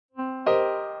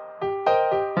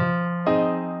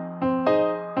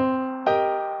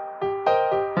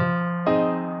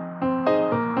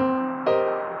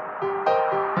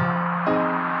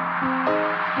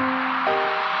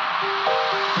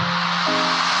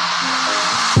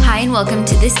and welcome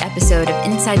to this episode of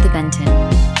Inside the Benton.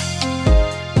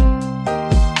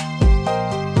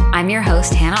 I'm your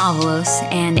host, Hannah Avalos,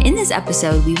 and in this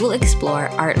episode, we will explore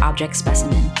Art Object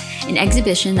Specimen, an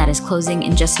exhibition that is closing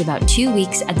in just about 2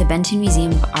 weeks at the Benton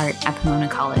Museum of Art at Pomona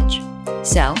College.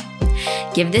 So,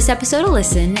 give this episode a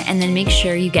listen and then make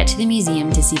sure you get to the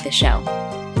museum to see the show.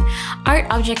 Art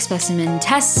Object Specimen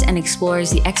tests and explores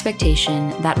the expectation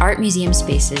that art museum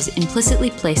spaces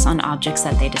implicitly place on objects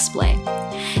that they display.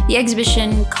 The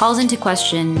exhibition calls into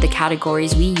question the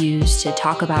categories we use to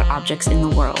talk about objects in the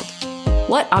world.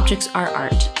 What objects are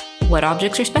art? What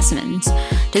objects are specimens?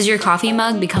 Does your coffee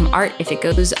mug become art if it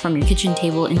goes from your kitchen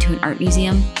table into an art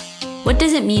museum? What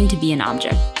does it mean to be an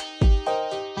object?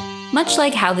 Much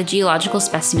like how the geological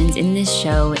specimens in this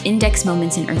show index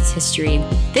moments in Earth's history,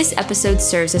 this episode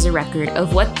serves as a record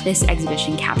of what this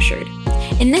exhibition captured.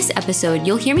 In this episode,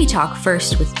 you'll hear me talk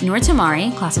first with Noor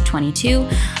Tamari, class of 22,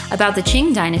 about the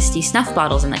Qing Dynasty snuff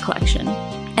bottles in the collection.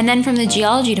 And then from the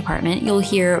geology department, you'll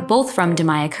hear both from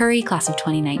Demaya Curry, class of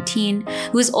 2019,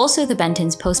 who is also the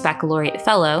Benton's post-baccalaureate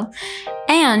fellow,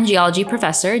 and geology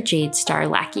professor Jade Starr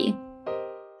Lackey.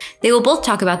 They will both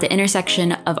talk about the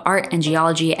intersection of art and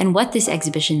geology and what this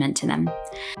exhibition meant to them.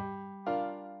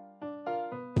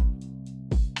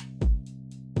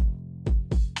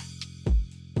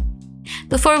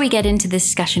 Before we get into this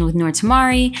discussion with Noor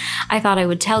Tamari, I thought I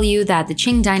would tell you that the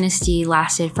Qing Dynasty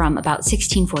lasted from about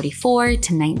 1644 to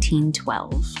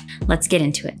 1912. Let's get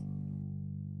into it.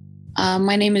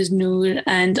 My name is Noor,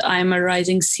 and I'm a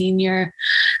rising senior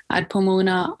at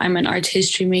Pomona. I'm an art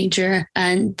history major,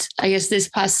 and I guess this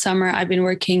past summer I've been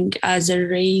working as a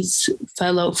RAISE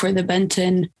fellow for the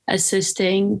Benton,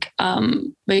 assisting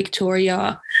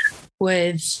Victoria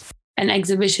with an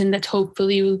exhibition that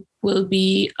hopefully will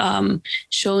be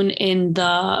shown in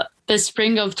the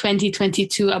spring of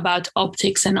 2022 about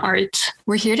optics and art.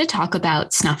 We're here to talk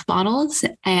about snuff bottles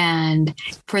and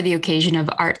for the occasion of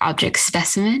Art Object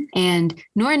Specimen. And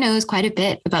Noor knows quite a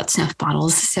bit about snuff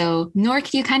bottles. So Noor,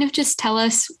 can you kind of just tell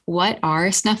us what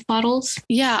are snuff bottles?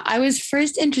 Yeah, I was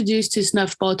first introduced to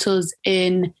snuff bottles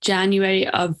in January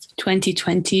of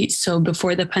 2020. So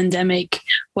before the pandemic,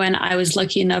 when I was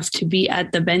lucky enough to be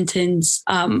at the Bentons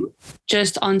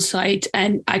just on site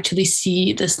and actually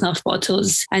see the snuff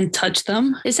bottles and touch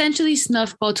them. Essentially,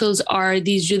 snuff bottles are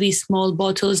these really small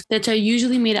bottles that are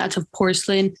usually made out of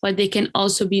porcelain, but they can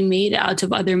also be made out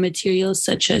of other materials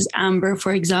such as amber,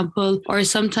 for example, or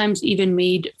sometimes even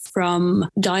made from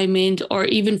diamond or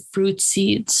even fruit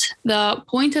seeds. The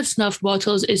point of snuff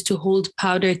bottles is to hold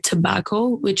powdered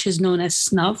tobacco, which is known as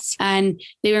snuff, and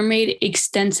they were made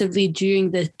extensively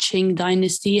during the Qing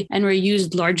Dynasty and were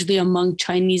used largely among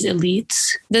Chinese elites.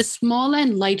 The small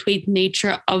and lightweight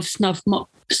nature of snuff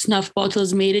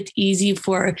bottles made it easy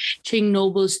for Qing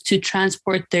nobles to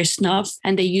transport their snuff,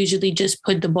 and they usually just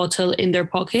put the bottle in their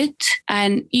pocket.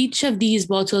 And each of these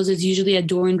bottles is usually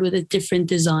adorned with a different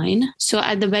design. So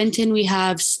at the Benton, we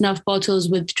have snuff bottles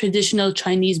with traditional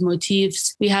Chinese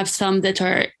motifs. We have some that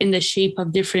are in the shape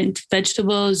of different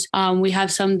vegetables. We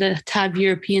have some that have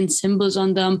European symbols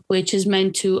on them, which is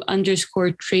meant to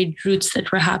underscore trade routes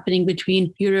that were happening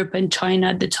between Europe and China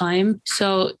at the time.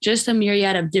 So just a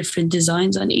myriad of different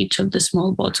designs on each of the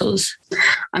small bottles.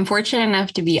 I'm fortunate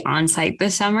enough to be on site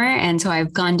this summer, and so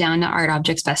I've gone down to Art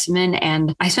Object Specimen,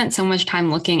 and I spent so much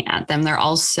time looking at them. They're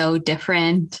all so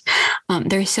different.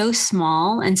 They're so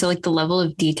small, and so like the level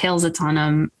of details that's on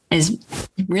them is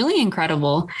really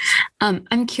incredible.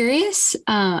 I'm curious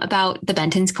about the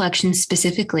Benton's collection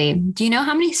specifically. Do you know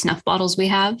how many snuff bottles we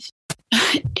have?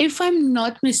 If I'm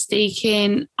not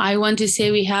mistaken, I want to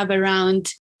say we have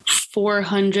around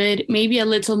 400, maybe a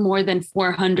little more than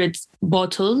 400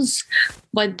 bottles.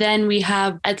 But then we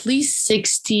have at least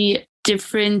 60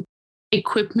 different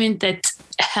equipment that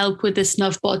help with the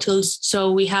snuff bottles.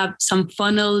 So we have some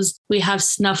funnels, we have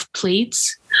snuff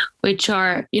plates, which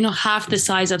are, half the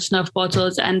size of snuff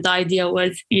bottles. And the idea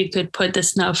was you could put the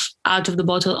snuff out of the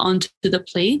bottle onto the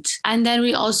plate. And then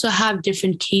we also have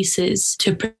different cases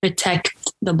to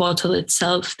protect the bottle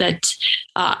itself that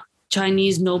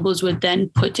Chinese nobles would then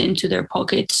put into their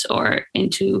pockets or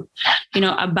into,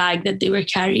 a bag that they were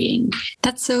carrying.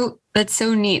 That's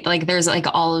so neat. Like there's like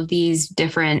all of these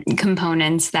different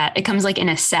components that it comes like in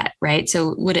a set, right?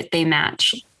 So they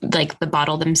match like the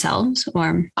bottle themselves,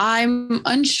 or? I'm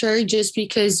unsure just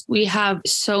because we have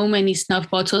so many snuff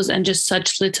bottles and just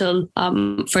such little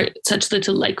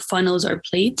like funnels or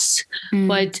plates.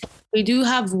 But we do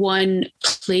have one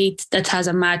plate that has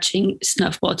a matching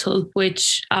snuff bottle,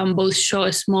 which both show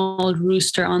a small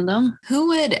rooster on them. Who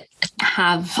would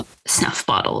have snuff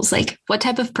bottles? Like, what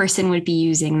type of person would be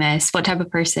using this? What type of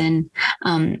person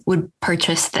would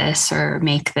purchase this or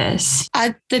make this?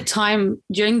 At the time,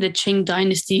 during the Qing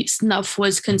dynasty, snuff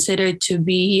was considered to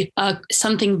be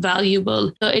something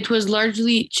valuable. So it was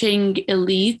largely Qing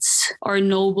elites or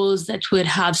nobles that would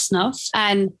have snuff.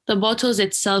 And the bottles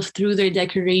itself, through their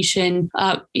decoration,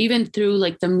 even through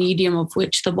like the medium of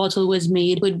which the bottle was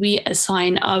made, would be a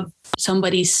sign of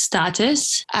somebody's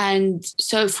status. And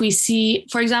so if we see,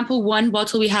 for example, one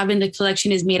bottle we have in the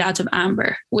collection is made out of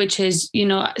amber, which is,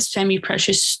 a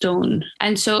semi-precious stone.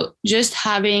 And so just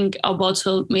having a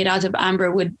bottle made out of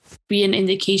amber would be an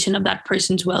indication of that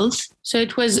person's wealth. So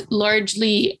it was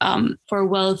largely for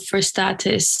wealth, for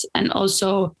status, and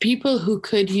also people who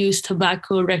could use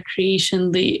tobacco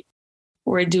recreationally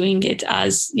were doing it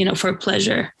as, for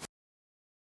pleasure.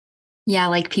 Yeah,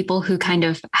 like people who kind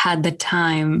of had the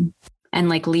time and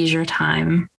like leisure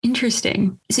time.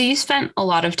 Interesting. So you spent a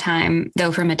lot of time,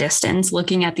 though, from a distance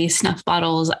looking at these snuff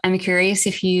bottles. I'm curious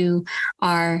if you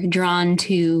are drawn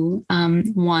to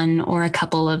one or a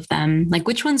couple of them. Like,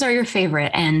 which ones are your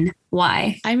favorite and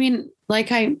why? I mean,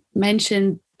 like I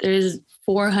mentioned, there's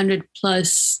 400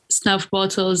 plus snuff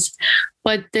bottles,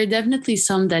 but there are definitely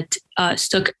some that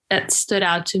stood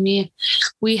out to me.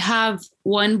 We have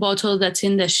one bottle that's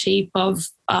in the shape of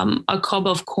a cob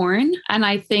of corn. And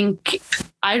I think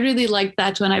I really liked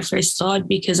that when I first saw it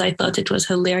because I thought it was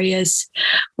hilarious.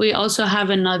 We also have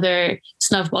another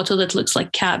snuff bottle that looks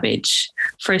like cabbage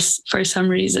for some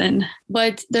reason.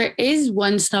 But there is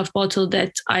one snuff bottle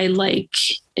that I like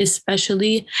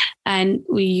especially, and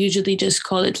we usually just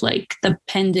call it like the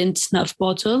pendant snuff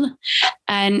bottle.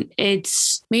 And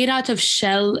it's made out of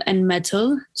shell and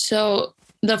metal. So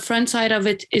the front side of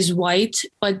it is white,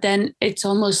 but then it's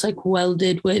almost like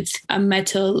welded with a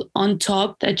metal on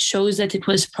top that shows that it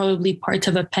was probably part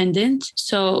of a pendant.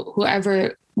 So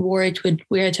whoever wore it would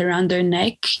wear it around their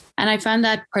neck. And I found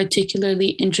that particularly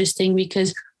interesting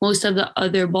because most of the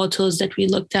other bottles that we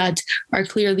looked at are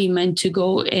clearly meant to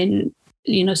go in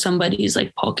somebody's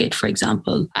like pocket, for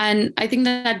example. And I think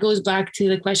that goes back to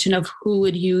the question of who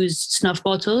would use snuff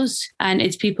bottles. And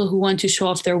it's people who want to show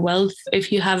off their wealth.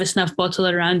 If you have a snuff bottle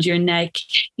around your neck,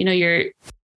 you're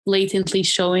blatantly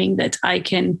showing that I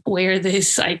can wear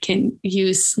this, I can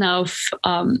use snuff.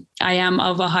 I am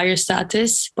of a higher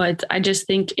status, but I just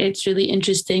think it's really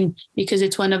interesting because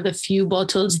it's one of the few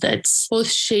bottles that's both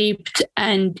shaped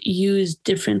and used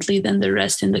differently than the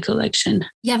rest in the collection.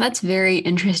 Yeah, that's very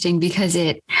interesting because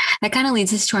that kind of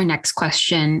leads us to our next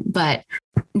question. But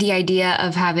the idea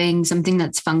of having something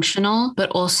that's functional, but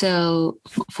also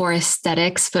for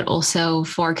aesthetics, but also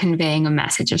for conveying a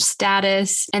message of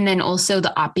status. And then also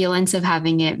the opulence of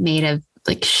having it made of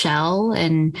like shell.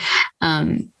 And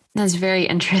that's very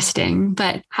interesting.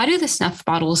 But how do the snuff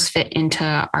bottles fit into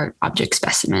Art Object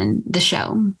Specimen, the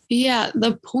show? Yeah,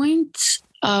 the point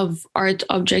of Art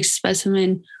Object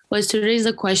Specimen was to raise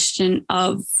the question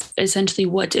of essentially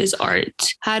what is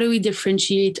art? How do we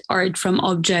differentiate art from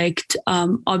object,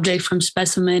 object from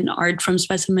specimen, art from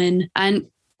specimen? And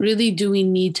really, do we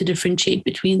need to differentiate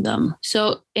between them?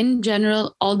 So in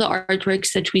general, all the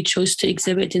artworks that we chose to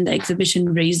exhibit in the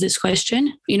exhibition raise this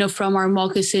question. From our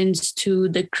moccasins to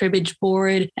the cribbage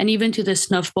board and even to the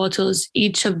snuff bottles,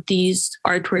 each of these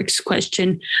artworks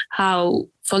question how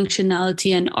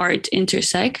functionality and art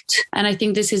intersect. And I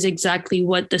think this is exactly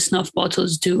what the snuff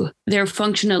bottles do. They're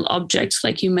functional objects,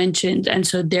 like you mentioned, and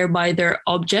so thereby they're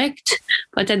object,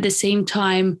 but at the same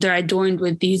time, they're adorned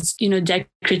with these,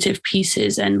 decorative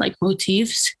pieces and like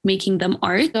motifs, making them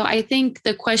art. So I think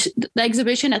the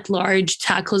exhibition at large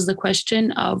tackles the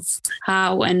question of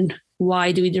how and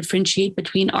why do we differentiate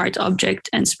between art object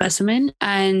and specimen,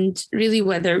 and really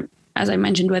whether, as I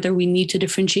mentioned, whether we need to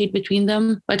differentiate between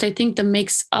them. But I think the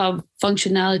mix of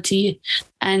functionality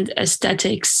and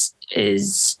aesthetics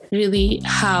is really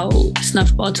how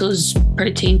snuff bottles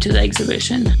pertain to the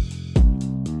exhibition.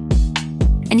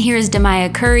 And here's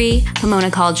Damaya Curry, Pomona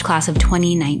College class of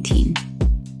 2019.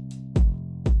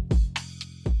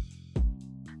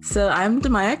 So I'm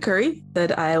Damaya Curry,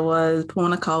 that I was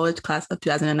Pomona College class of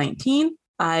 2019.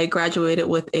 I graduated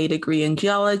with a degree in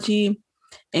geology.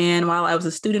 And while I was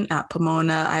a student at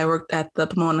Pomona, I worked at the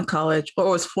Pomona College,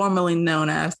 or was formerly known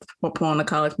as the Pomona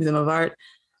College Museum of Art,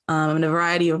 in a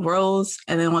variety of roles.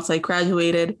 And then once I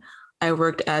graduated, I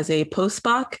worked as a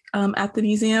postdoc at the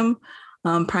museum,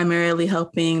 primarily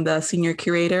helping the senior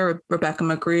curator, Rebecca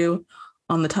McGrew,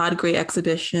 on the Todd Gray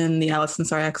exhibition, the Allison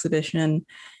Sarr exhibition,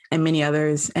 and many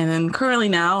others. And then currently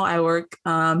now I work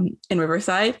in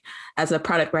Riverside as a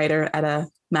product writer at a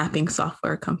mapping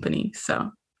software company.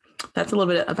 So that's a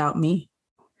little bit about me.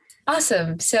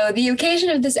 Awesome. So the occasion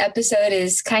of this episode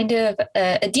is kind of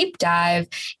a deep dive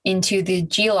into the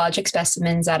geologic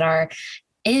specimens that are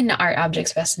in Art Object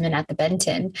Specimen at the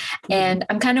Benton. And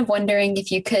I'm kind of wondering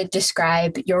if you could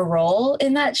describe your role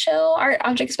in that show, Art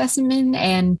Object Specimen,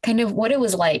 and kind of what it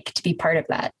was like to be part of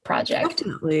that project.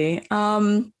 Definitely.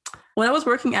 When I was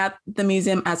working at the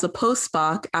museum as a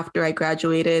postdoc after I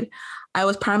graduated, I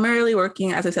was primarily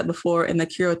working, as I said before, in the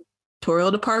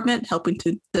curatorial department, helping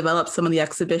to develop some of the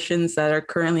exhibitions that are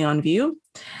currently on view.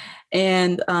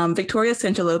 And Victoria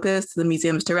Sancho-Lopez, the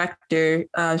museum's director,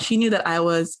 she knew that I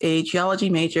was a geology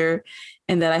major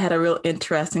and that I had a real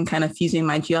interest in kind of fusing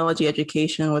my geology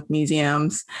education with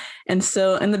museums. And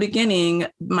so in the beginning,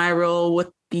 my role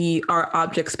with the Art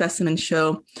Object Specimen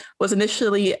show was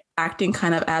initially acting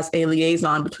kind of as a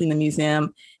liaison between the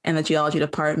museum and the geology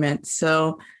department.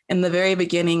 So in the very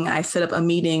beginning, I set up a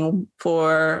meeting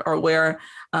where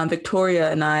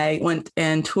Victoria and I went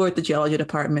and toured the geology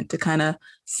department to kind of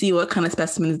see what kind of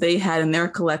specimens they had in their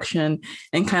collection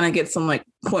and kind of get some like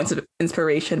points of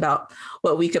inspiration about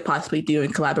what we could possibly do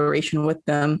in collaboration with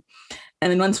them.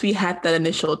 And then once we had that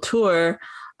initial tour,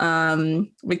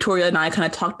 Victoria and I kind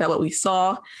of talked about what we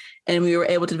saw, and we were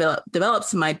able to develop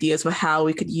some ideas for how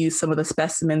we could use some of the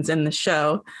specimens in the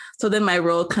show. So then my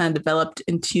role kind of developed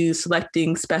into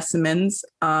selecting specimens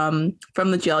from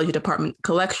the geology department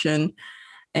collection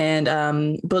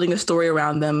and building a story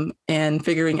around them and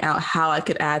figuring out how I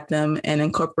could add them and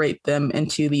incorporate them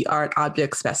into the Art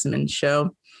Object Specimen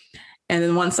show. And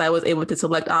then once I was able to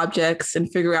select objects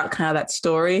and figure out kind of that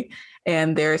story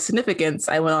and their significance,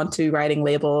 I went on to writing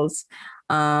labels.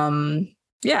 So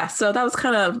that was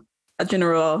kind of a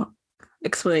general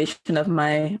explanation of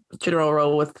my general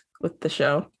role with the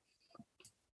show.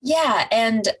 Yeah,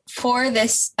 and for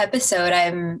this episode,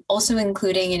 I'm also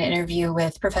including an interview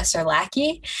with Professor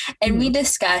Lackey, and we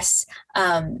discuss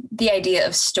the idea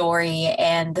of story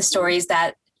and the stories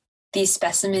that these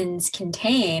specimens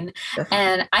contain. Definitely.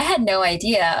 And I had no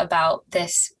idea about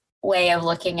this way of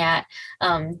looking at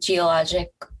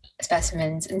geologic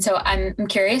specimens. And so I'm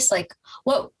curious, like,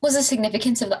 what was the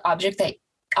significance of the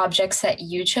objects that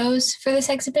you chose for this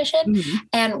exhibition?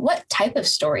 And what type of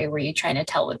story were you trying to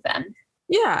tell with them?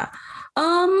 Yeah.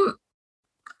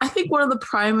 I think one of the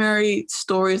primary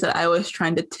stories that I was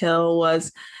trying to tell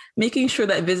was making sure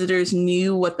that visitors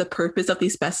knew what the purpose of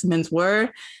these specimens were.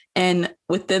 And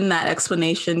within that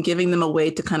explanation, giving them a way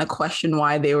to kind of question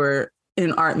why they were in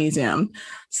an art museum.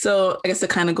 So I guess to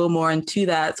kind of go more into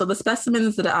that. So the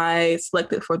specimens that I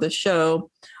selected for the show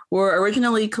were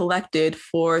originally collected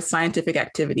for scientific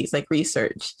activities like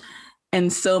research.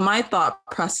 And so my thought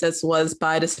process was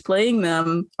by displaying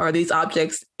them or these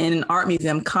objects in an art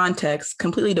museum context,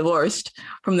 completely divorced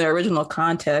from their original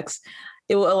context,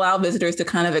 it will allow visitors to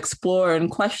kind of explore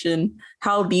and question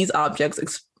how these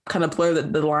objects kind of blur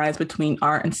the lines between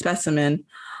art and specimen,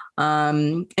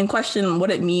 and question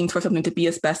what it means for something to be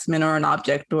a specimen or an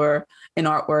object or an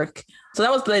artwork. So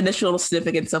that was the initial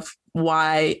significance of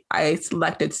why I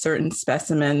selected certain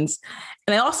specimens.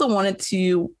 And I also wanted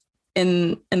to,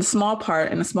 in a small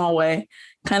way,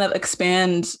 kind of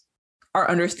expand our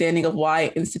understanding of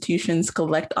why institutions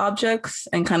collect objects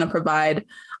and kind of provide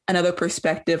another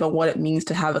perspective on what it means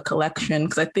to have a collection.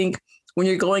 Because I think when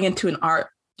you're going into an art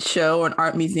show or an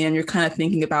art museum, you're kind of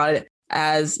thinking about it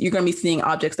as you're going to be seeing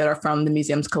objects that are from the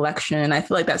museum's collection. And I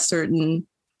feel like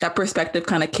that perspective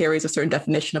kind of carries a certain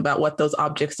definition about what those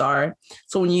objects are.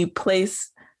 So when you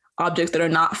place objects that are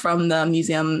not from the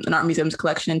museum, an art museum's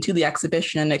collection, into the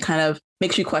exhibition, it kind of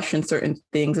makes you question certain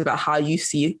things about how you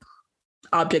see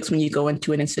objects when you go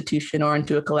into an institution or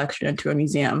into a collection, into a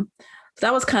museum. So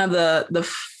that was kind of the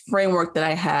framework that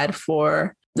I had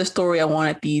for the story I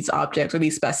wanted these objects or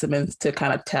these specimens to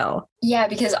kind of tell. Yeah,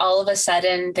 because all of a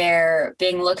sudden they're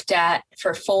being looked at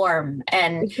for form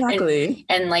and exactly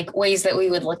and like ways that we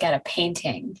would look at a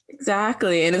painting.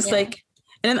 Exactly. And it's like,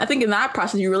 and I think in that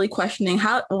process, you're really questioning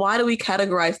why do we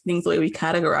categorize things the way we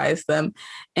categorize them?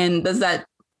 And does that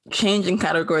change in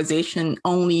categorization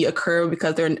only occur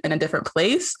because they're in a different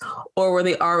place, or were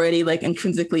they already like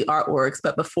intrinsically artworks,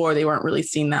 but before they weren't really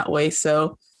seen that way?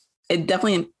 So it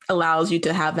definitely allows you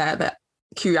to have that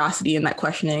curiosity and that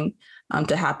questioning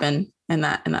to happen in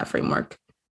that framework.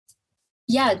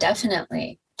 Yeah,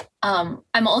 definitely.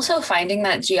 I'm also finding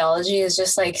that geology is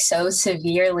just like so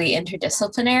severely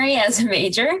interdisciplinary as a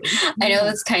major. I know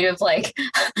that's kind of like,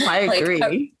 I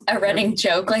agree. A running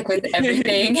joke, like with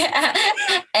everything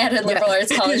at a liberal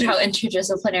arts college, how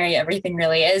interdisciplinary everything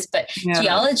really is. But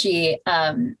geology,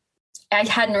 I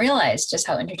hadn't realized just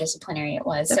how interdisciplinary it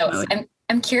was. Definitely. So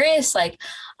I'm curious, like,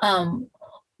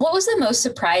 what was the most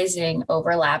surprising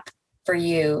overlap for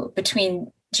you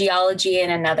between geology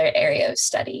and another area of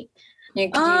study? Could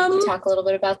you talk a little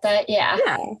bit about that? Yeah.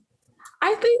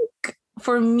 I think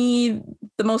for me,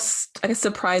 the most, I guess,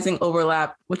 surprising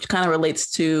overlap, which kind of relates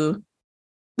to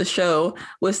the show,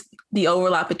 was the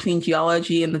overlap between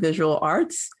geology and the visual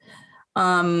arts.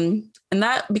 And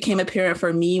that became apparent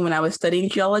for me when I was studying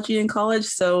geology in college.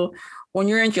 So when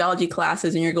you're in geology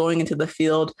classes and you're going into the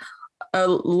field, a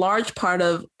large part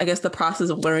of, I guess, the process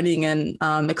of learning and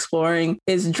exploring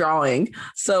is drawing.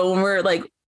 So when we're like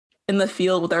in the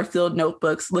field with our field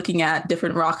notebooks, looking at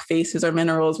different rock faces or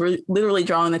minerals, we're literally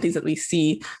drawing the things that we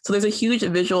see. So there's a huge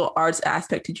visual arts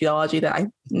aspect to geology that I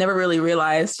never really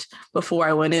realized before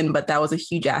I went in, but that was a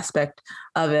huge aspect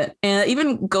of it. And it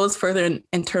even goes further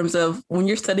in terms of when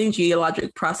you're studying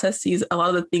geologic processes, a lot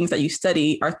of the things that you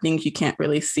study are things you can't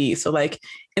really see. So like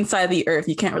inside the earth,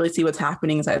 you can't really see what's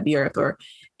happening inside the earth, or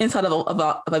inside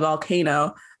of a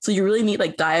volcano. So you really need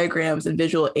like diagrams and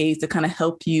visual aids to kind of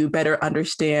help you better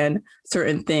understand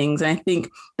certain things. And I think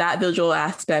that visual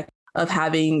aspect of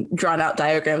having drawn out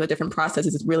diagrams of different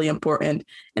processes is really important,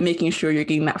 and making sure you're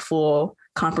getting that full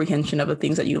comprehension of the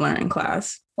things that you learn in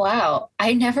class. Wow.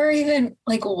 I never even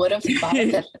would have thought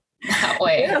of it that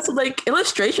way. Yeah, so like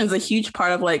illustration is a huge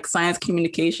part of like science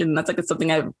communication. That's like it's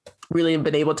something I've really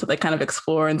been able to like kind of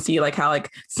explore and see like how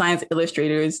like science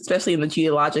illustrators, especially in the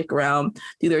geologic realm,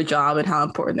 do their job and how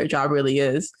important their job really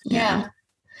is. Yeah.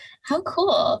 How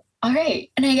cool. All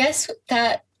right. And I guess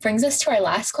that brings us to our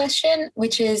last question,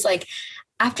 which is like,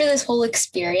 after this whole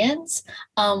experience,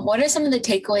 what are some of the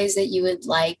takeaways that you would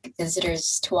like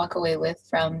visitors to walk away with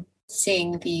from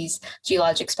seeing these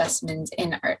geologic specimens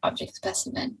in Art Object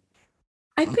Specimen?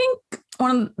 I think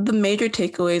one of the major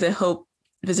takeaways I hope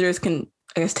visitors can,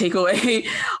 I guess, take away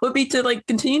would be to like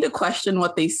continue to question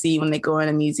what they see when they go in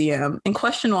a museum, and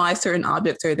question why certain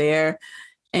objects are there,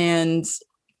 and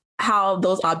how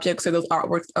those objects or those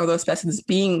artworks or those specimens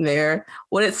being there,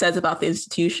 what it says about the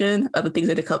institution, of the things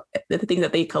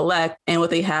that they collect and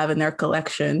what they have in their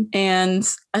collection. And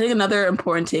I think another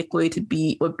important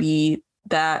takeaway would be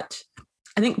that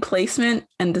I think placement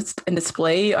and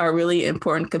display are really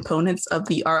important components of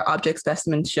the Art Object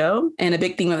Specimen show, and a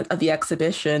big theme of the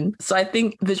exhibition. So I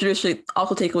think visitors should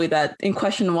also take away that and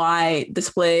question why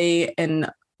display and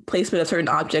placement of certain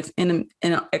objects in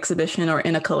an exhibition or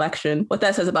in a collection, what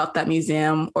that says about that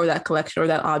museum or that collection or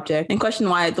that object, and question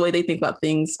why the way they think about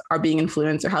things are being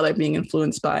influenced, or how they're being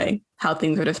influenced by how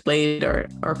things are displayed or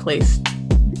placed.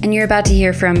 And you're about to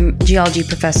hear from geology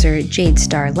professor Jade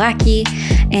Starr Lackey.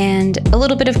 And a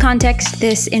little bit of context,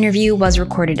 this interview was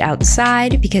recorded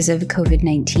outside because of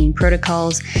COVID-19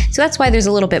 protocols. So that's why there's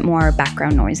a little bit more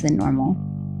background noise than normal.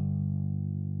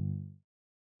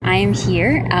 I am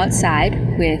here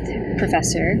outside with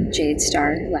Professor Jade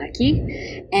Starr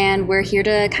Lackey, and we're here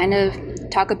to kind of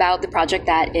talk about the project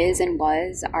that is and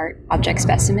was Art Object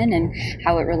Specimen and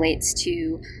how it relates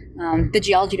to the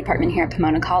geology department here at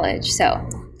Pomona College. So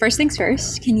first things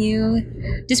first, can you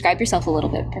describe yourself a little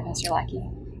bit, Professor Lackey?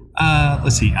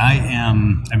 Let's see.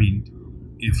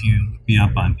 If you look me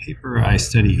up on paper, I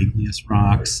study igneous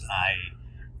rocks. I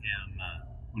am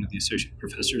one of the associate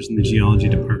professors in the geology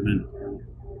department.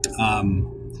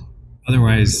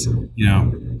 Otherwise,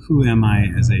 who am I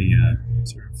as a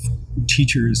sort of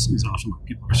teacher is often what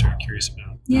people are sort of curious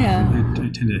about. Yeah. I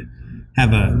tend to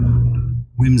have a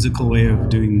whimsical way of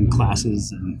doing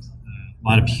classes and a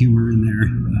lot of humor in there.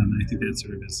 I think that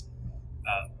sort of is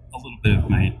a little bit of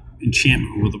my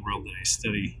enchantment with the world that I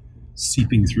study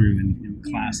seeping through in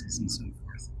classes and so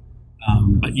forth.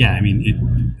 But yeah, I've been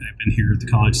here at the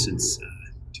college since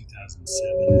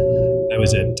 2007. I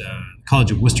was at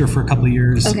College of Worcester for a couple of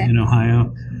years in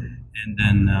Ohio. And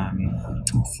then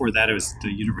before that, I was at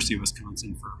the University of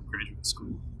Wisconsin for graduate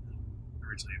school.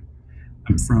 Originally,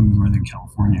 I'm from Northern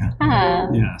California.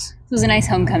 Yes. It was a nice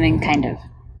homecoming, kind of.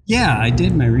 Yeah, I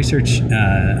did my research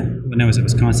when I was at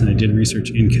Wisconsin. I did research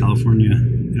in California,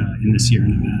 in the Sierra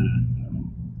Nevada,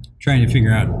 trying to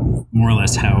figure out more or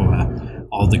less how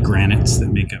all the granites that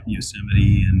make up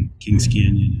Yosemite and Kings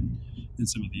Canyon and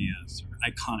some of the sort of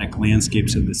iconic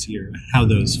landscapes of the Sierra, how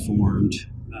those formed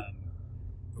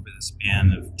over the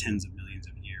span of tens of millions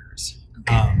of years.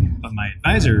 But my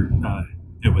advisor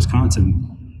at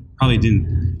Wisconsin probably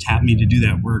didn't tap me to do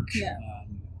that work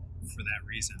for that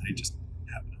reason. I just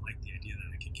happened to like the idea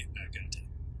that I could get back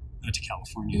out to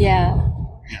California. Yeah.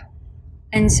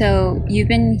 And so you've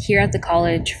been here at the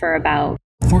college for about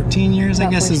 14 years, I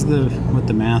guess, is what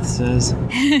the math says.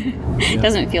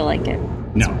 Doesn't feel like it.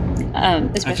 No.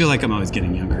 I feel like I'm always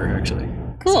getting younger, actually.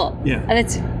 Cool. So, yeah.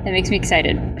 That makes me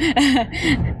excited.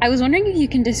 I was wondering if you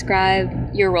can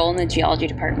describe your role in the geology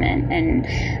department and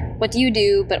what do you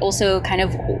do, but also kind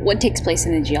of what takes place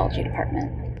in the geology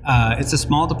department? It's a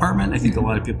small department. I think a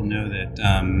lot of people know that,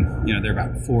 there are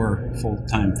about 4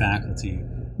 full-time faculty.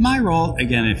 My role,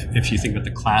 again, if you think about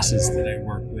the classes that I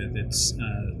work with, it's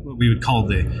what we would call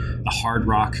the hard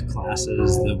rock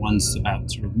classes, the ones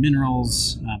about sort of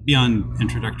minerals, beyond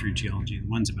introductory geology, the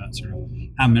ones about sort of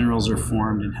how minerals are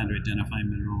formed and how to identify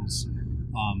minerals.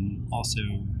 Also,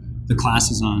 the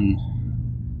classes on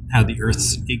how the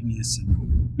Earth's igneous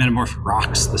and metamorphic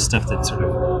rocks, the stuff that's sort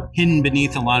of hidden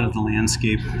beneath a lot of the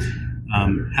landscape,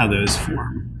 how those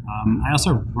form. I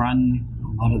also run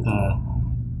a lot of the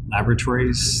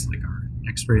laboratories, like our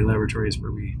X-ray laboratories,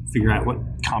 where we figure out what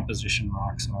composition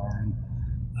rocks are, and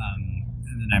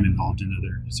then I'm involved in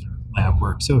other sort of lab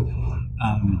work. So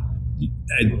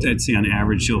I'd say on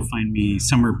average you'll find me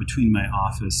somewhere between my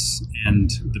office and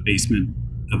the basement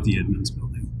of the Edmonds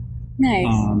building. Nice.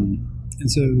 And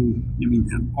so,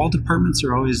 all departments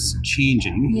are always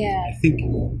changing. Yeah. I think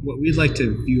what we'd like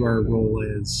to view our role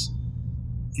as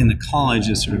in the college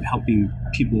is sort of helping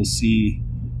people see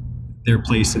their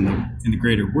place in the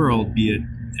greater world, be it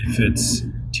if it's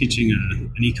teaching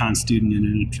an econ student in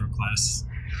an intro class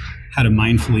how to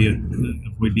mindfully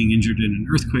avoid being injured in an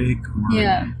earthquake,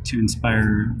 or to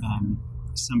inspire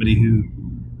somebody who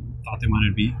thought they wanted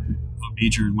to be a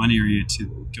major in one area to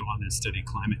go on and study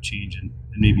climate change and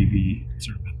maybe be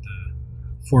sort of at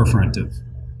the forefront of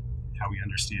how we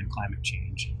understand climate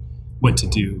change, what to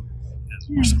do as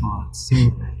a response.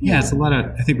 So it's a lot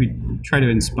of, I think we try to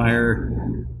inspire,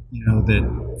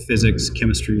 that physics,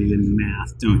 chemistry, and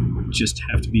math don't just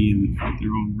have to be in their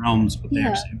own realms, but they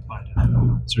actually apply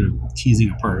to sort of teasing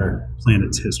apart our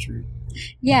planet's history.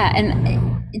 Yeah,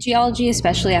 and geology,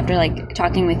 especially after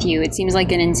talking with you, it seems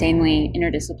like an insanely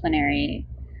interdisciplinary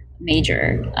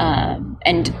major,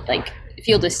 and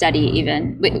field of study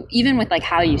even with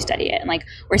how you study it. And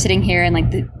we're sitting here in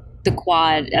the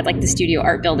quad at the studio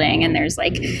art building, and there's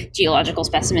geological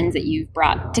specimens that you've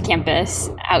brought to campus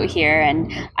out here,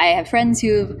 and I have friends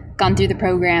who've gone through the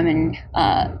program, and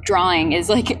drawing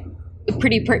is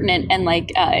pretty pertinent, and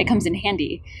it comes in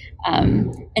handy.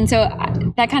 And so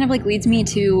that kind of leads me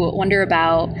to wonder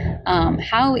about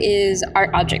how is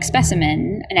Art Object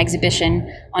Specimen, an exhibition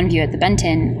on view at the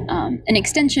Benton, an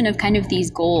extension of kind of these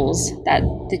goals that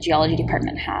the geology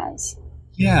department has?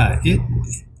 Yeah,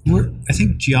 I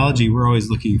think geology, we're always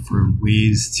looking for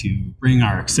ways to bring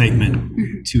our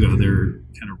excitement to other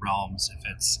kind of realms. If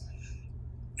it's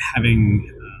having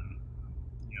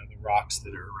the rocks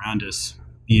that are around us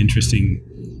be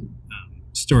interesting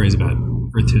stories about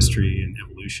Earth history and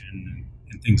evolution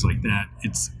and things like that.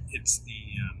 It's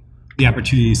the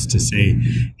opportunities to say,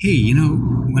 hey,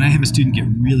 when I have a student get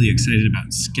really excited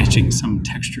about sketching some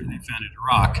texture they found in a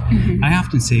rock, I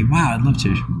often say, wow, I'd love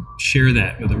to share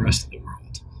that with the rest of the world.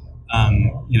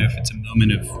 If it's a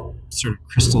moment of sort of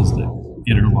crystals that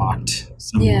interlocked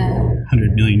some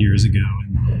 100 million years ago,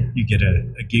 and you get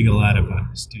a giggle out of a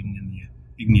student in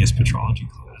the igneous petrology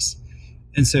class.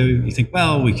 And so you think,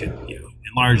 well, we could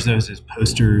enlarge those as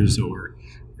posters or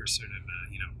sort of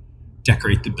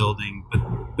decorate the building,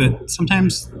 but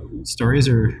sometimes stories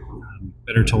are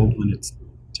better told when it's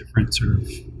different sort of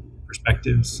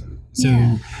perspectives. So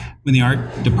when the art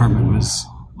department was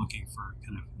looking for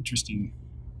kind of interesting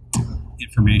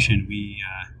information, we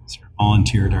sort of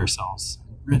volunteered ourselves.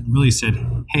 Really said,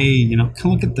 hey,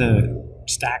 come look at the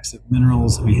stacks of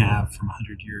minerals that we have from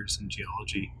 100 years in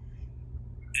geology,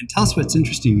 and tell us what's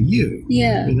interesting to you,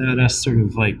 without us sort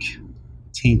of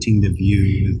tainting the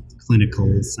view with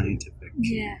clinical scientific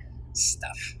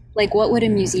stuff. What would a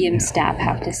museum staff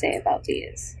have to say about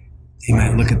these? They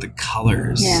might look at the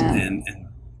colors and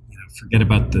forget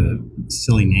about the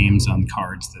silly names on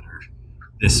cards that are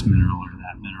this mineral or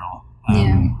that mineral.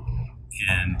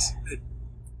 And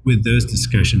with those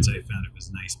discussions, I found it was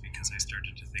nice because I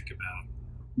started to think about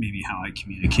maybe how I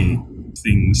communicate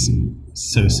things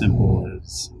so simple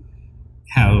as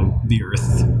how the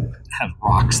Earth have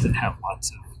rocks that have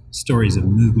lots of stories of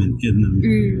movement in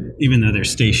them, even though they're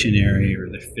stationary or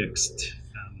they're fixed.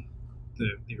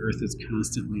 The Earth is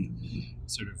constantly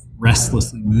sort of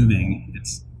restlessly moving.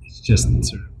 It's just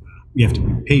sort of you have to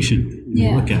be patient when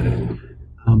you look at it.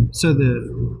 So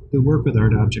the work with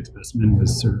Art Object Specimen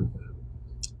was sort of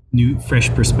new, fresh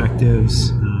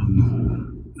perspectives.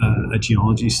 A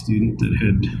geology student that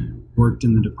had worked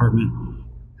in the department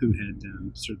who had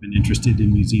sort of been interested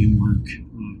in museum work,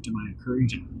 Demaya Curry,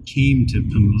 came to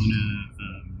Pomona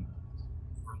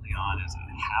early on as a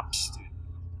HAP student,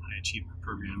 High Achievement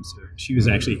Program. So she was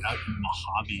actually out in the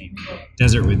Mojave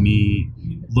Desert with me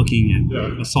looking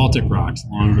at basaltic rocks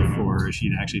long before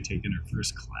she'd actually taken her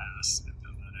first class at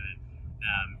Pomona.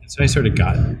 so I sort of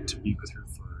got to meet with her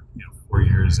for 4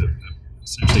 years of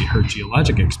essentially her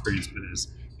geologic experience. But as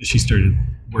she started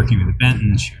working with the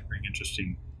Benton, she would bring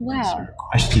interesting sort of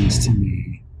questions to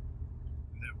me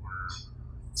that were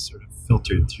sort of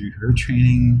filtered through her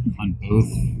training on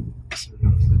both sort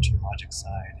of the geologic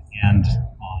side and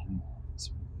on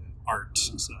sort of the art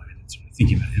side, and sort of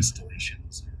thinking about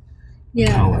installations, and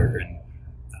color, and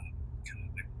kind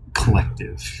of the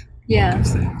collective of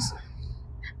things.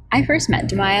 I first met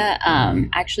Demaya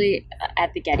actually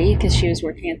at the Getty, because she was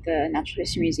working at the Natural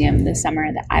History Museum the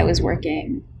summer that I was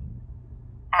working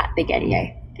at the Getty,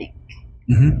 I think.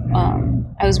 Mm-hmm.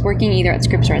 I was working either at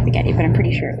Scripps or at the Getty, but I'm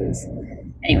pretty sure it was.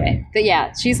 Anyway, but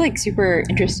yeah, she's like super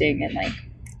interesting, and like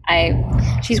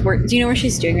do you know what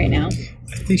she's doing right now?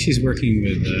 I think she's working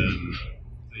with the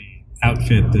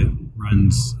outfit that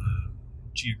runs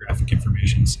Geographic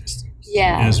Information Systems.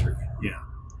 Yeah. Esri.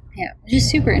 Yeah, which is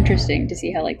super interesting to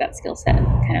see how like that skill set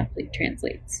kind of like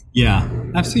translates. Yeah,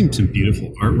 I've seen some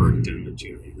beautiful artwork done with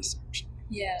GIS, actually.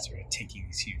 Yeah. Sort of taking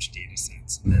these huge data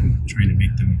sets and then trying to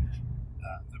make them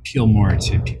appeal more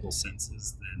to people's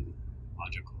senses than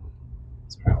logical,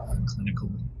 sort of clinical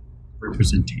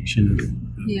representation of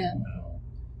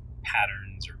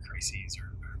patterns or crises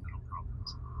or environmental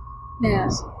problems. Yeah.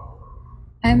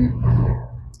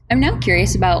 I'm now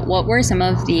curious about what were some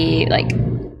of the like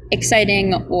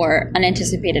exciting or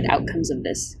unanticipated outcomes of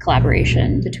this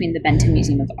collaboration between the Benton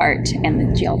Museum of Art and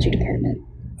the Geology Department.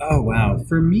 Oh, wow.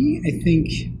 For me, I think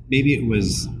maybe it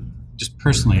was just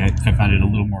personally, I found it a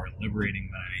little more liberating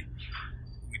when I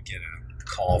would get a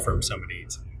call from somebody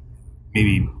to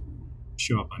maybe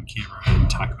show up on camera and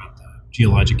talk about the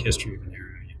geologic history of an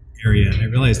area. And I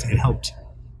realized it helped,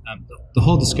 the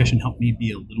whole discussion helped me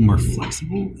be a little more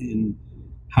flexible in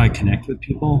how I connect with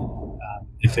people.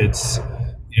 If it's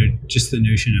just the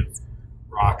notion of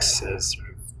rocks as sort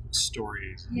of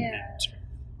stories and sort of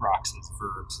rocks as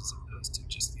verbs as opposed to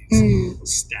just these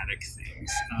static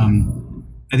things.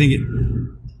 I think it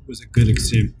was a good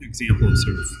example of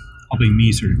sort of helping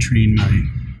me sort of train my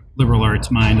liberal arts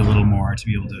mind a little more to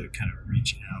be able to kind of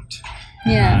reach out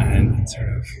and sort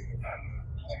of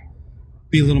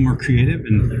be a little more creative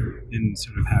in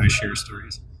sort of how I share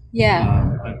stories.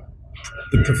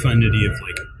 The profundity of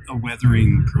like a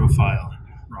weathering profile in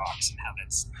rocks and how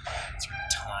that's sort of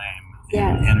time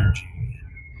and energy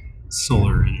and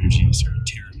solar energy sort of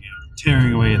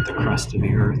tearing away at the crust of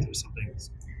the earth or something.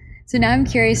 So now I'm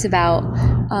curious about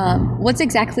what's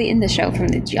exactly in the show from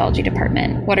the Geology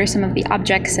Department. What are some of the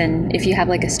objects, and if you have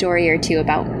like a story or two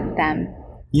about them?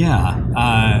 Yeah,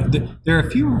 there are a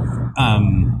few.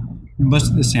 Most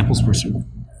of the samples were sort of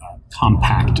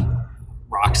compact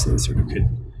rocks that sort of could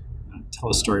tell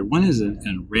a story. One is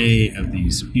an array of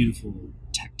these beautiful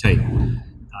tektite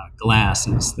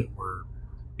glasses that were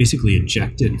basically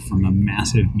ejected from a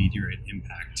massive meteorite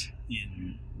impact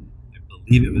in, I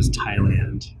believe it was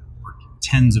Thailand,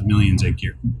 tens of millions of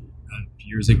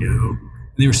years ago.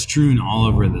 And they were strewn all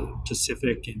over the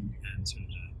Pacific and sort of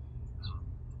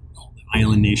all the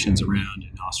island nations around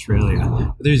in Australia.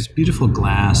 But there's beautiful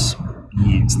glass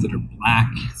beads that are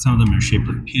black. Some of them are shaped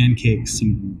like pancakes, some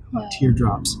of them are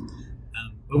teardrops.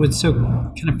 But what's so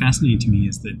kind of fascinating to me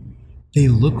is that they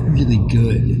look really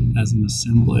good as an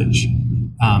assemblage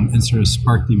and sort of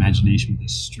spark the imagination with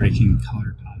this striking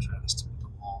color contrast with the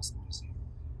walls of the museum.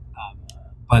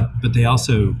 But they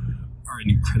also are an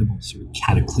incredible sort of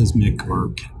cataclysmic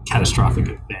or catastrophic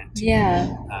event.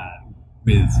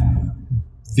 With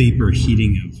vapor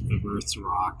heating of Earth's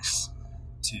rocks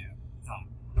to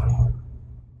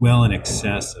well in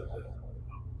excess of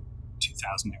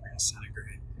 2,000 degrees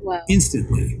centigrade. Wow.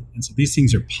 Instantly. And so these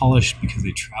things are polished because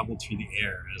they traveled through the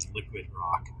air as liquid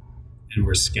rock and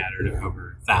were scattered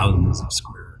over thousands of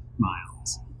square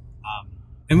miles.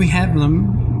 And we have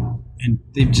them, and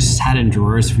they've just sat in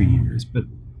drawers for years. But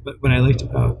what I liked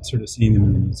about sort of seeing them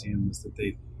in the museum was that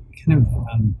they kind of,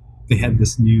 they had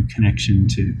this new connection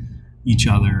to each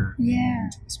other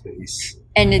and to the space.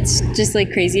 And it's just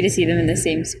like crazy to see them in the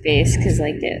same space, because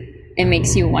like it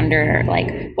makes you wonder,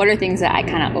 like, what are things that I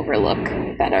kind of overlook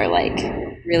that are like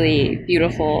really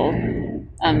beautiful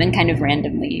and kind of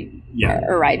randomly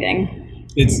arriving.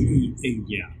 It's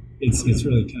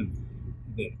really kind of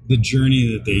the journey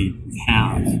that they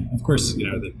have. Of course,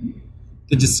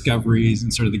 the discoveries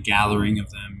and sort of the gathering of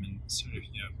them, and sort of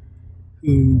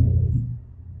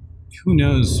who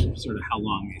knows sort of how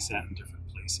long they sat in different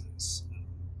places.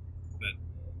 But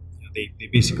they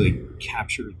basically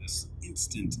capture this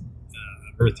instant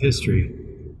of Earth history.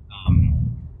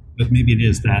 But maybe it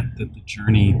is that the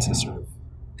journey to sort of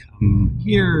come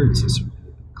here to sort of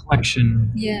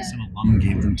collection, some alum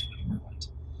gave them to the department.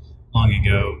 long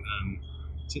ago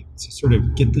to sort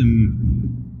of get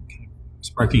them kind of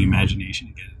sparking imagination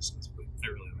again is what I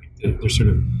really like.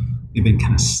 They've been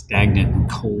kind of stagnant and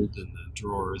cold in the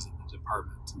drawers of the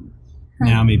department. And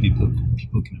now maybe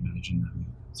people can imagine them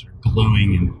sort of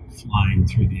glowing and flying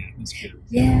through the atmosphere.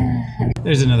 Yeah.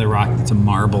 There's another rock that's a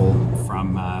marble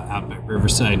from out by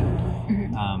Riverside.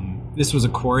 Mm-hmm. This was a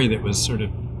quarry that was sort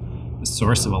of the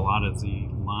source of a lot of the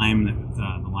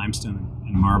limestone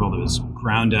and marble that was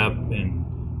ground up, and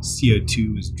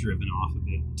CO2 was driven off of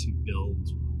it to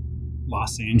build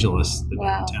Los Angeles, the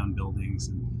downtown buildings.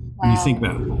 And when you think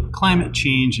about climate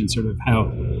change and sort of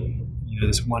how,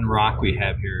 this one rock we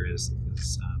have here is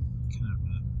kind of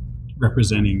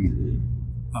representing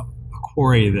a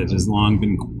quarry that has long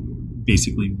been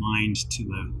basically mined to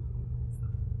the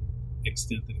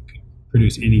extent that it could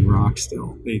produce any rock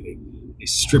still. They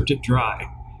stripped it dry.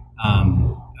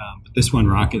 But this one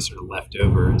rock is sort of left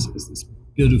over as this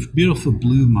beautiful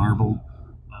blue marble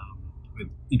with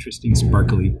interesting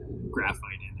sparkly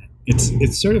graphite in it.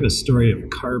 It's sort of a story of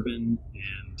carbon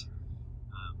and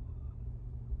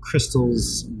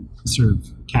crystals sort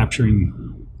of capturing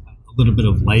a little bit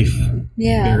of life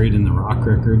buried in the rock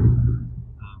record.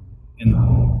 And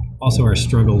also our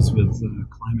struggles with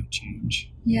climate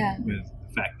change. Yeah. With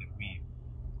the fact that we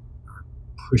are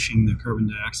pushing the carbon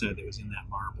dioxide that was in that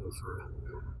marble for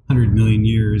 100 million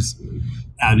years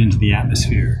out into the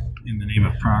atmosphere in the name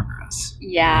of progress.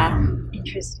 Yeah.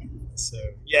 Interesting. So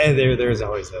there's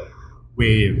always a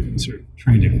way of sort of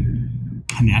trying to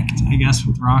connect, I guess,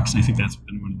 with rocks. And I think that's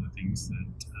been one of the things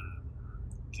that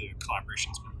the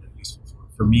collaboration's been really useful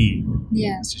for me.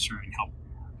 Yeah. Is to try and help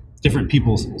different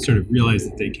people sort of realize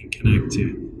that they can connect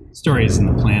to stories in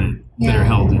the planet that are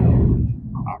held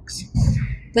in rocks.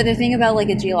 But the thing about like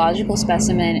a geological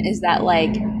specimen is that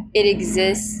like it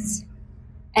exists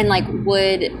and like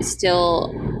would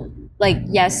still like,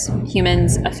 yes,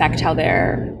 humans affect how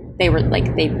humans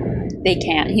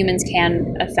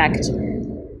can affect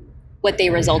what they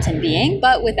result in being,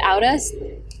 but without us,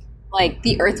 like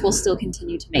the earth will still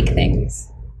continue to make things.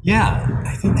 Yeah,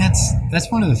 I think that's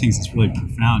one of the things that's really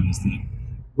profound is that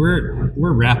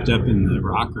we're wrapped up in the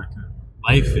rock record.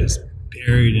 Life is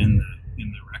buried in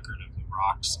the record of the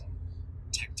rocks.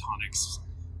 Tectonics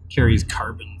carries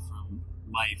carbon from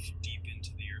life deep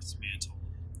into the Earth's mantle.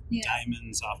 Yeah.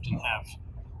 Diamonds often have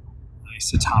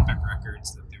isotopic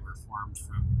records that they were formed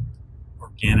from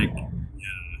organic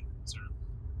sort of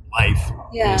life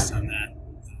based on that.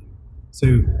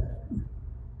 So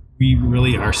we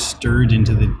really are stirred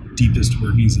into the deepest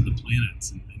workings of the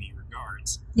planets in many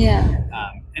regards. Yeah.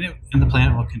 And the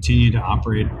planet will continue to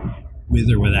operate with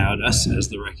or without us as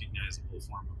the recognizable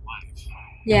form of life.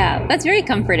 Yeah, that's very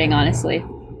comforting, honestly.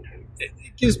 It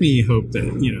gives me hope that,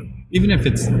 even if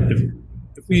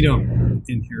we don't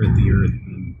inherit the Earth,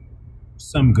 then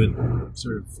some good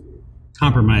sort of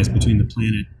compromise between the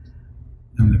planet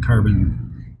and the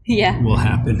carbon will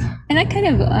happen. And that kind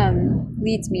of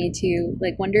leads me to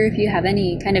like wonder if you have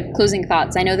any kind of closing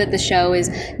thoughts. I know that the show is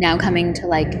now coming to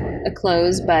like a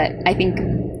close, but I think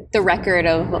the record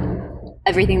of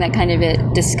everything that kind of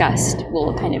it discussed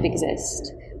will kind of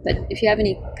exist. But if you have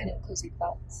any kind of closing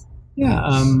thoughts.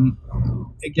 Yeah.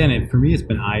 Again, for me, it's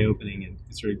been eye-opening, and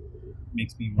it sort of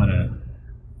makes me want to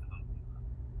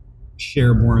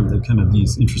share more of the kind of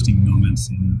these interesting moments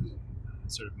in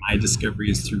sort of my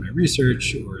discoveries through my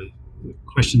research or the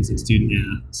questions that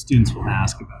students will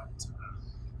ask about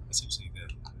essentially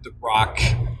the rock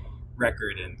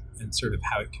record and sort of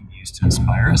how it can be used to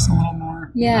inspire us a little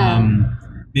more. Yeah.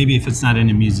 Maybe if it's not in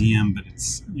a museum, but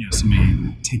it's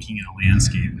somebody taking in a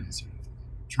landscape and sort of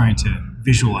trying to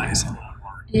visualize a little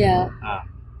more. Yeah.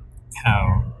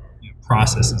 How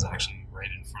process is actually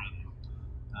right in front of them,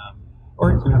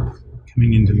 or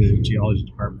coming into the geology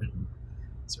department and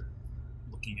sort of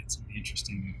looking at some of the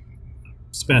interesting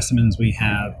specimens we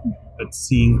have, but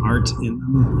seeing art in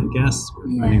them, I guess, or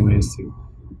finding ways to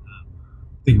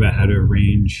think about how to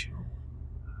arrange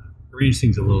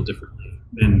things a little differently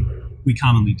than we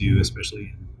commonly do, especially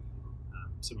in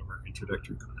some of our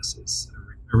introductory classes.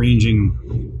 Arranging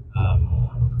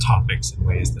topics in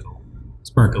ways that'll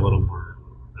spark a little more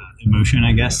emotion,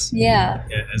 I guess. Yeah.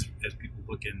 As people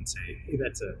look in and say, hey,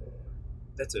 that's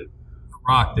a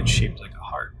rock that's shaped like a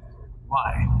heart.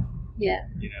 Why? Yeah.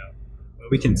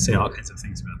 We can say all kinds of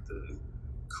things about the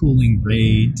cooling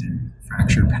rate and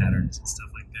fracture patterns and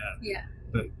stuff like that. Yeah.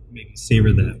 But maybe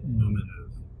savor that moment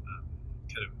of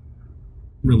kind of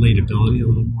relatability a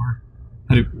little more.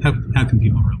 How can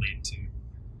people relate to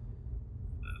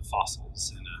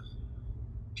fossils in a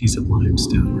piece of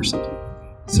limestone or something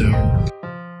like that? So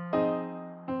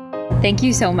Thank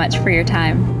you so much for your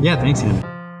time. Yeah, thanks, Hannah.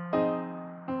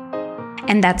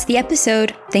 And that's the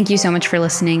episode. Thank you so much for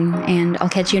listening, and I'll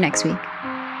catch you next week.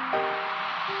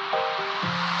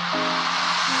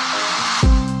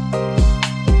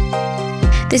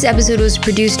 This episode was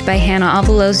produced by Hannah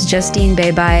Avalos, Justine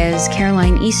Bay Baez,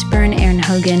 Caroline Eastburn, Aaron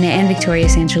Hogan, and Victoria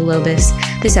Sancho-Lobos.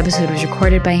 This episode was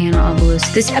recorded by Hannah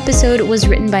Avalos. This episode was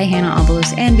written by Hannah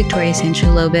Avalos and Victoria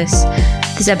Sancho-Lobos.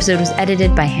 This episode was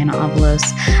edited by Hannah Avalos.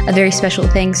 A very special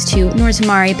thanks to Noor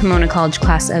Tamari, Pomona College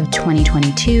class of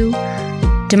 2022,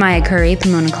 Demaya Curry,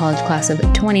 Pomona College class of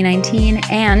 2019,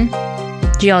 and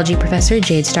geology professor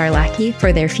Jade Starlackey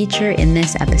for their feature in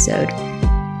this episode.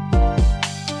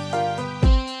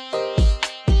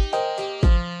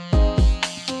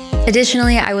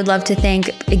 Additionally, I would love to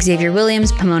thank Xavier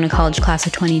Williams, Pomona College class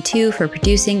of 22, for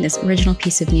producing this original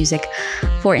piece of music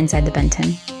for Inside the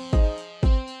Benton.